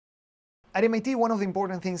At MIT, one of the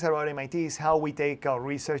important things about MIT is how we take our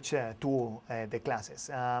research to the classes.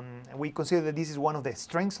 We consider that this is one of the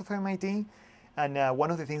strengths of MIT and one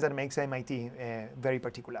of the things that makes MIT very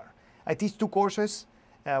particular. I teach two courses,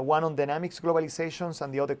 one on dynamics globalizations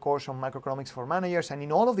and the other course on macroeconomics for managers. And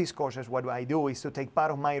in all of these courses, what I do is to take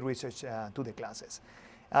part of my research to the classes.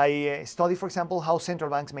 I study, for example, how central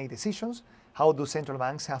banks make decisions. How do central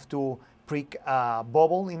banks have to prick a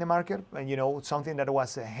bubble in the market? You know, something that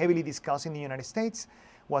was heavily discussed in the United States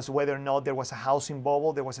was whether or not there was a housing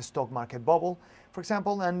bubble, there was a stock market bubble, for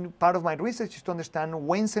example. And part of my research is to understand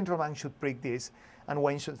when central banks should prick this and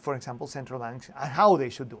when should, for example, central banks, and how they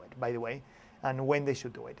should do it, by the way, and when they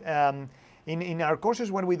should do it. In our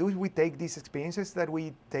courses, what we do is we take these experiences that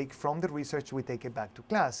we take from the research, we take it back to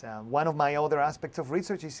class. One of my other aspects of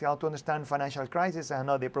research is how to understand financial crises and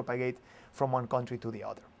how they propagate from one country to the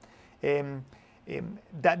other.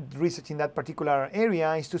 That research in that particular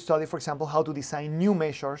area is to study, for example, how to design new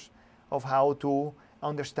measures of how to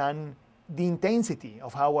understand the intensity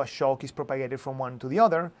of how a shock is propagated from one to the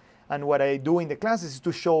other. And what I do in the classes is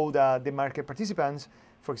to show the market participants,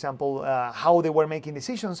 for example, how they were making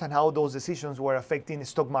decisions and how those decisions were affecting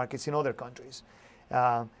stock markets in other countries.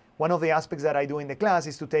 One of the aspects that I do in the class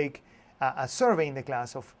is to take a survey in the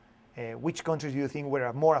class of which countries do you think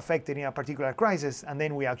were more affected in a particular crisis, and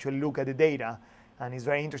then we actually look at the data. And it's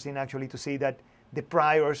very interesting actually to see that the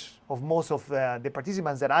priors of most of the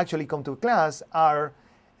participants that actually come to class are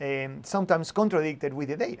sometimes contradicted with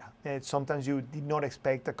the data. Sometimes you did not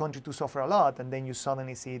expect a country to suffer a lot, and then you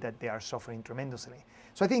suddenly see that they are suffering tremendously.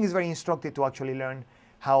 So I think it's very instructive to actually learn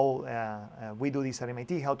how we do this at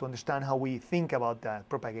MIT, how to understand how we think about the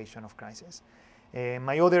propagation of crisis.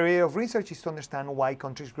 My other area of research is to understand why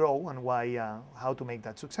countries grow and why, how to make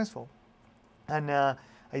that successful. And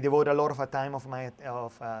I devote a lot of time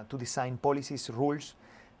to design policies, rules,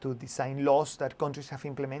 to design laws that countries have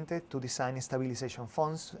implemented, to design stabilization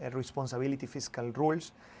funds, responsibility fiscal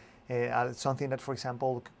rules. Something that, for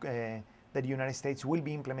example, that the United States will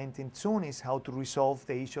be implementing soon is how to resolve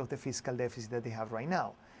the issue of the fiscal deficit that they have right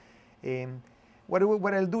now.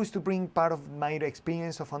 What I'll do is to bring part of my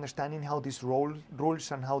experience of understanding how these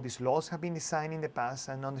rules and how these laws have been designed in the past,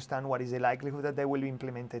 and understand what is the likelihood that they will be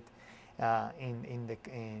implemented in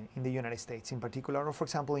the United States in particular, or for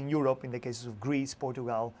example in Europe in the cases of Greece,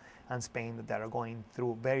 Portugal, and Spain that are going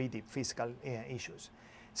through very deep fiscal issues.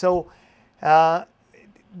 So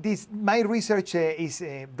my research is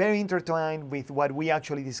very intertwined with what we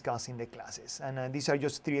actually discuss in the classes. And these are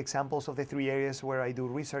just 3 examples of the 3 areas where I do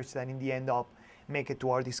research that in the end up make it to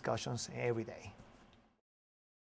our discussions every day.